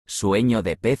Sueño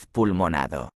de pez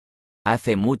pulmonado.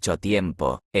 Hace mucho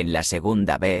tiempo, en la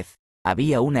segunda vez,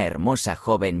 había una hermosa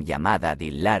joven llamada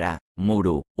Dillara,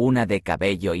 Muru, una de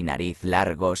cabello y nariz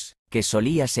largos, que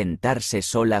solía sentarse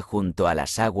sola junto a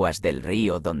las aguas del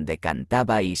río donde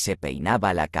cantaba y se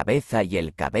peinaba la cabeza y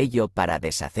el cabello para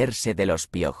deshacerse de los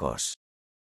piojos.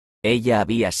 Ella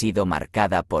había sido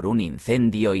marcada por un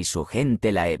incendio y su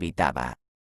gente la evitaba.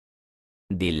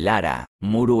 Dillara,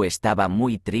 Muru estaba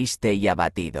muy triste y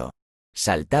abatido.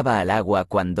 Saltaba al agua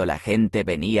cuando la gente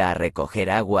venía a recoger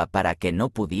agua para que no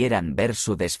pudieran ver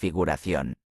su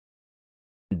desfiguración.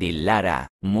 Dillara,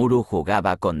 Muru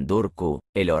jugaba con Durku,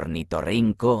 el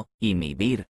ornitorrinco, y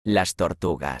Mibir, las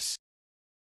tortugas.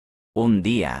 Un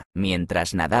día,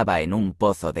 mientras nadaba en un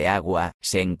pozo de agua,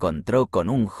 se encontró con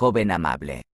un joven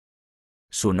amable.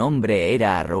 Su nombre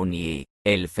era Aruni,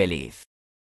 el feliz.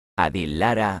 A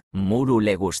Dillara, Muru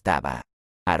le gustaba.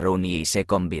 Aruni se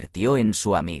convirtió en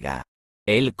su amiga.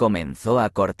 Él comenzó a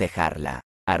cortejarla.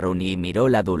 Aruni miró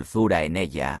la dulzura en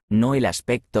ella, no el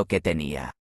aspecto que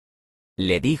tenía.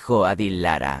 Le dijo a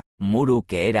Dillara, Muru,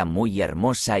 que era muy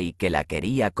hermosa y que la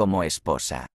quería como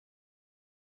esposa.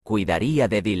 Cuidaría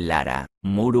de Dillara,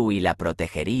 Muru, y la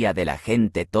protegería de la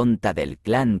gente tonta del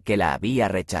clan que la había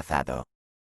rechazado.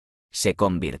 Se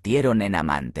convirtieron en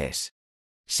amantes.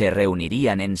 Se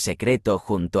reunirían en secreto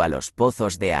junto a los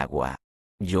pozos de agua.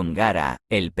 Yungara,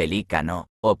 el pelícano,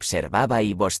 observaba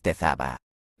y bostezaba.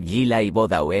 Yila y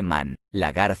Bodaueman,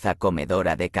 la garza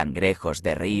comedora de cangrejos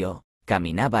de río,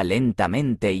 caminaba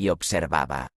lentamente y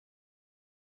observaba.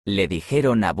 Le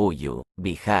dijeron a Buyu,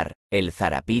 Bihar, el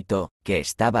zarapito, que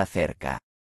estaba cerca.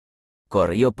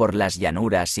 Corrió por las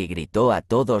llanuras y gritó a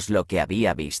todos lo que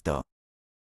había visto.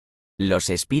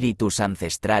 Los espíritus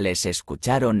ancestrales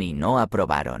escucharon y no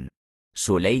aprobaron.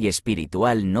 Su ley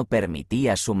espiritual no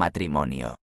permitía su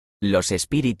matrimonio. Los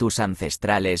espíritus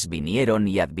ancestrales vinieron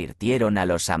y advirtieron a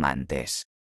los amantes.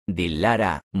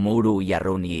 Dillara, Muru y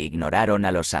Aruni ignoraron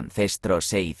a los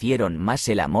ancestros e hicieron más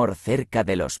el amor cerca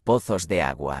de los pozos de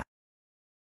agua.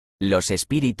 Los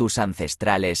espíritus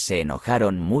ancestrales se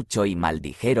enojaron mucho y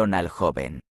maldijeron al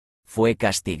joven. Fue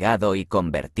castigado y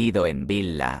convertido en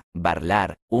Billa,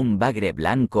 Barlar, un bagre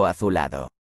blanco azulado.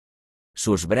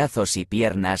 Sus brazos y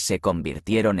piernas se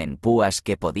convirtieron en púas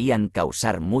que podían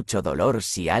causar mucho dolor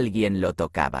si alguien lo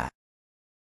tocaba.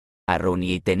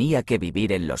 Aruni tenía que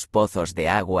vivir en los pozos de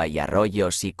agua y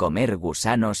arroyos y comer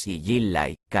gusanos y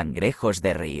yillay, cangrejos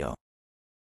de río.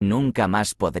 Nunca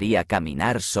más podría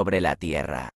caminar sobre la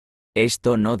tierra.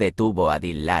 Esto no detuvo a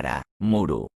Dillara,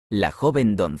 Muru, la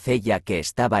joven doncella que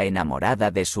estaba enamorada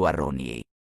de su Aruni.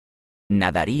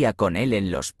 Nadaría con él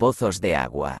en los pozos de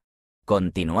agua.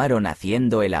 Continuaron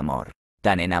haciendo el amor.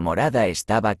 Tan enamorada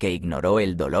estaba que ignoró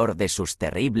el dolor de sus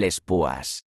terribles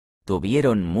púas.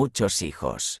 Tuvieron muchos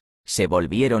hijos. Se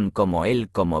volvieron como él,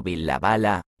 como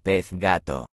Billabala, pez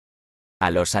gato.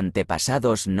 A los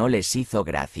antepasados no les hizo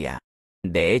gracia.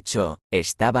 De hecho,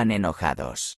 estaban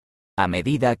enojados. A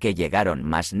medida que llegaron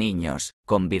más niños,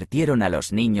 convirtieron a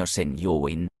los niños en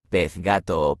Yuwin, pez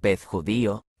gato o pez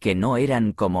judío, que no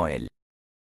eran como él.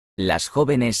 Las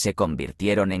jóvenes se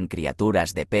convirtieron en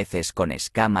criaturas de peces con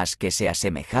escamas que se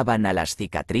asemejaban a las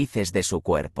cicatrices de su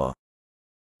cuerpo.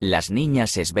 Las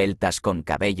niñas esbeltas con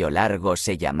cabello largo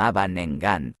se llamaban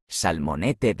Engan,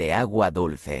 salmonete de agua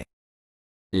dulce.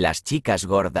 Las chicas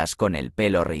gordas con el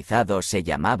pelo rizado se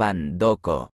llamaban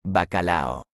Doko,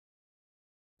 bacalao.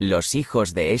 Los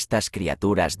hijos de estas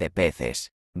criaturas de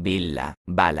peces, Billa,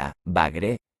 Bala,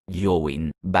 Bagre,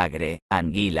 Yuwin, Bagre,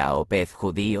 Anguila o pez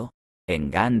judío,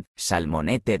 Engan,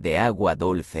 salmonete de agua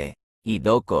dulce, y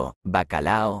Doko,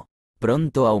 bacalao,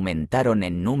 pronto aumentaron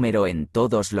en número en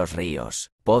todos los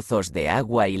ríos, pozos de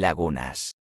agua y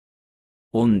lagunas.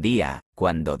 Un día,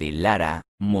 cuando Dillara,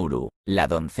 Muru, la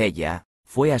doncella,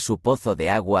 fue a su pozo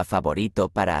de agua favorito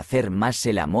para hacer más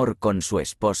el amor con su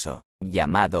esposo,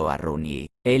 llamado Aruni,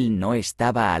 él no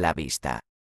estaba a la vista.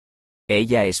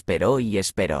 Ella esperó y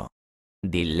esperó.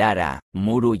 Dillara,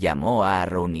 Muru llamó a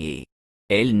Aruni.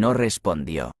 Él no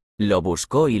respondió. Lo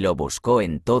buscó y lo buscó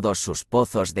en todos sus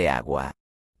pozos de agua.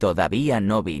 Todavía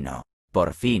no vino.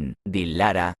 Por fin,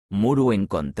 Dillara, Muru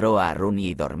encontró a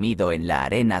Aruni dormido en la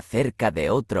arena cerca de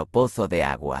otro pozo de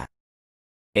agua.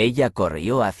 Ella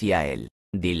corrió hacia él.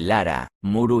 Dillara,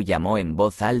 Muru llamó en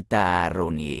voz alta a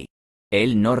Aruni.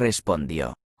 Él no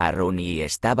respondió. Aruni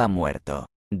estaba muerto.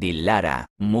 Dillara,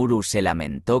 Muru se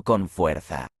lamentó con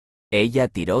fuerza. Ella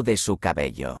tiró de su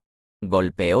cabello.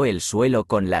 Golpeó el suelo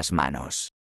con las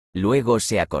manos. Luego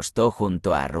se acostó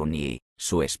junto a Aruni,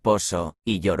 su esposo,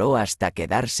 y lloró hasta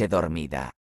quedarse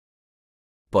dormida.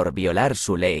 Por violar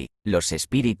su ley, los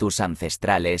espíritus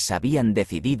ancestrales habían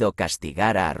decidido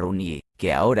castigar a Aruni,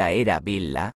 que ahora era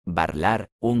Billa, Barlar,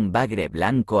 un bagre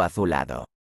blanco azulado.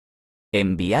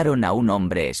 Enviaron a un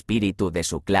hombre espíritu de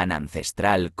su clan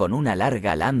ancestral con una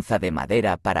larga lanza de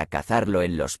madera para cazarlo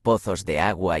en los pozos de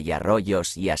agua y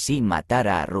arroyos y así matar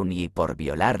a Aruni por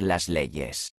violar las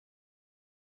leyes.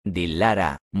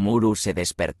 Dillara, Muru se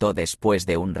despertó después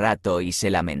de un rato y se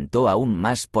lamentó aún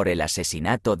más por el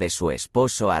asesinato de su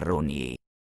esposo Aruni.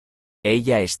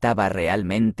 Ella estaba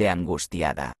realmente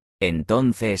angustiada.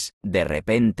 Entonces, de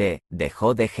repente,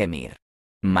 dejó de gemir.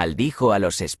 Maldijo a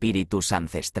los espíritus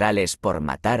ancestrales por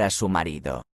matar a su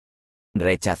marido.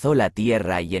 Rechazó la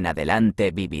tierra y en adelante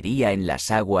viviría en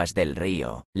las aguas del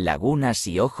río, lagunas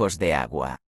y ojos de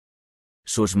agua.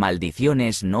 Sus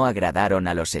maldiciones no agradaron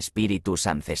a los espíritus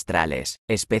ancestrales,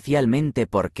 especialmente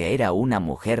porque era una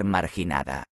mujer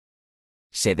marginada.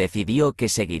 Se decidió que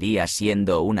seguiría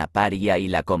siendo una paria y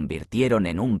la convirtieron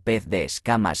en un pez de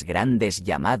escamas grandes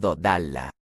llamado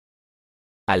Dalla.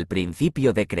 Al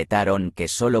principio decretaron que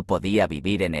solo podía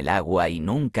vivir en el agua y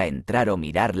nunca entrar o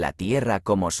mirar la tierra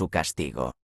como su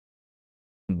castigo.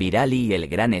 Virali, el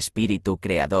gran espíritu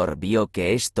creador, vio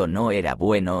que esto no era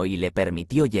bueno y le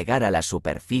permitió llegar a la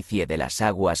superficie de las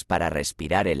aguas para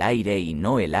respirar el aire y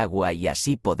no el agua y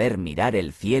así poder mirar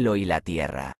el cielo y la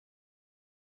tierra.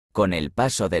 Con el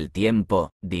paso del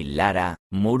tiempo, Dillara,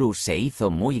 Muru se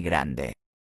hizo muy grande.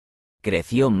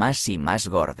 Creció más y más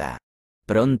gorda.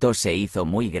 Pronto se hizo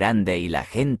muy grande y la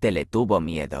gente le tuvo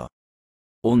miedo.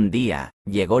 Un día,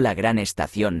 llegó la gran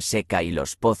estación seca y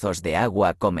los pozos de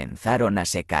agua comenzaron a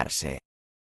secarse.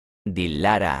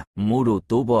 Dillara, Muru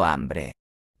tuvo hambre.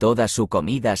 Toda su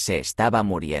comida se estaba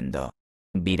muriendo.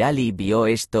 Virali vio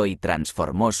esto y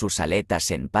transformó sus aletas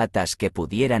en patas que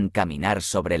pudieran caminar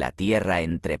sobre la tierra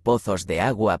entre pozos de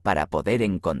agua para poder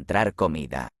encontrar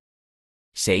comida.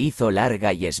 Se hizo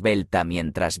larga y esbelta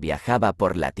mientras viajaba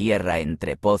por la tierra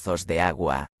entre pozos de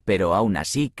agua, pero aún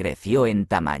así creció en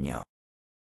tamaño.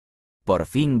 Por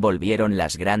fin volvieron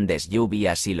las grandes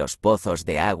lluvias y los pozos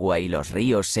de agua y los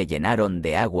ríos se llenaron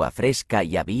de agua fresca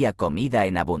y había comida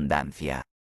en abundancia.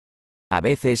 A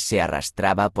veces se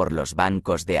arrastraba por los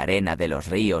bancos de arena de los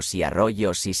ríos y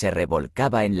arroyos y se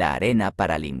revolcaba en la arena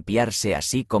para limpiarse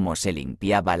así como se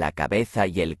limpiaba la cabeza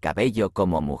y el cabello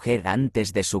como mujer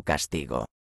antes de su castigo.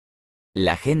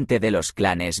 La gente de los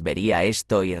clanes vería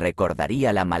esto y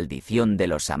recordaría la maldición de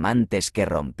los amantes que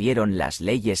rompieron las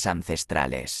leyes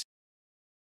ancestrales.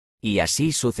 Y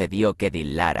así sucedió que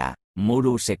Dillara,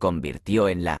 Muru se convirtió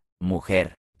en la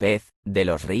mujer pez de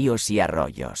los ríos y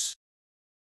arroyos.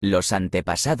 Los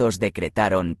antepasados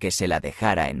decretaron que se la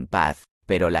dejara en paz,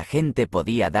 pero la gente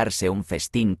podía darse un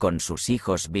festín con sus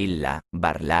hijos Billa,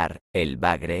 Barlar, el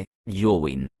bagre,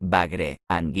 Yuwin, bagre,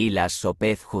 anguilas o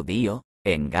pez judío,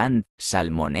 Engand,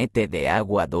 salmonete de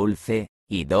agua dulce,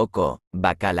 y Doko,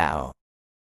 bacalao.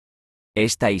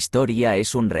 Esta historia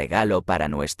es un regalo para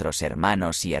nuestros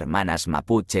hermanos y hermanas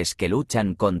mapuches que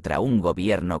luchan contra un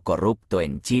gobierno corrupto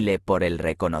en Chile por el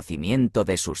reconocimiento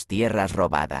de sus tierras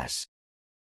robadas.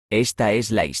 Esta es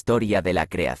la historia de la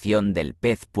creación del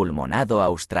pez pulmonado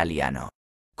australiano.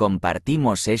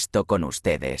 Compartimos esto con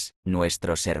ustedes,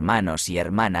 nuestros hermanos y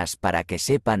hermanas, para que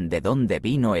sepan de dónde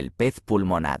vino el pez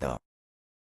pulmonado.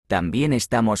 También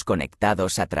estamos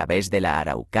conectados a través de la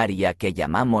araucaria que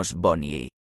llamamos Boni.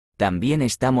 También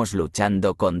estamos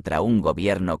luchando contra un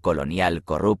gobierno colonial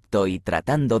corrupto y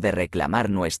tratando de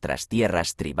reclamar nuestras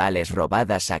tierras tribales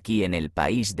robadas aquí en el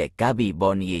país de Kabi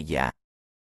Bonilla.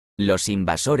 Los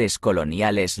invasores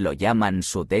coloniales lo llaman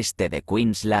sudeste de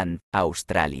Queensland,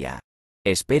 Australia.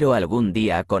 Espero algún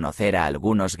día conocer a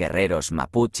algunos guerreros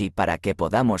mapuche para que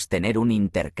podamos tener un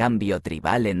intercambio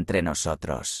tribal entre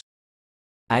nosotros.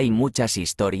 Hay muchas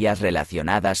historias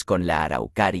relacionadas con la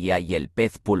araucaria y el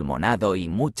pez pulmonado y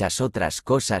muchas otras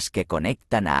cosas que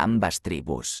conectan a ambas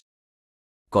tribus.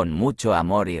 Con mucho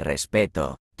amor y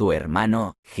respeto, tu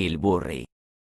hermano, Gilburri.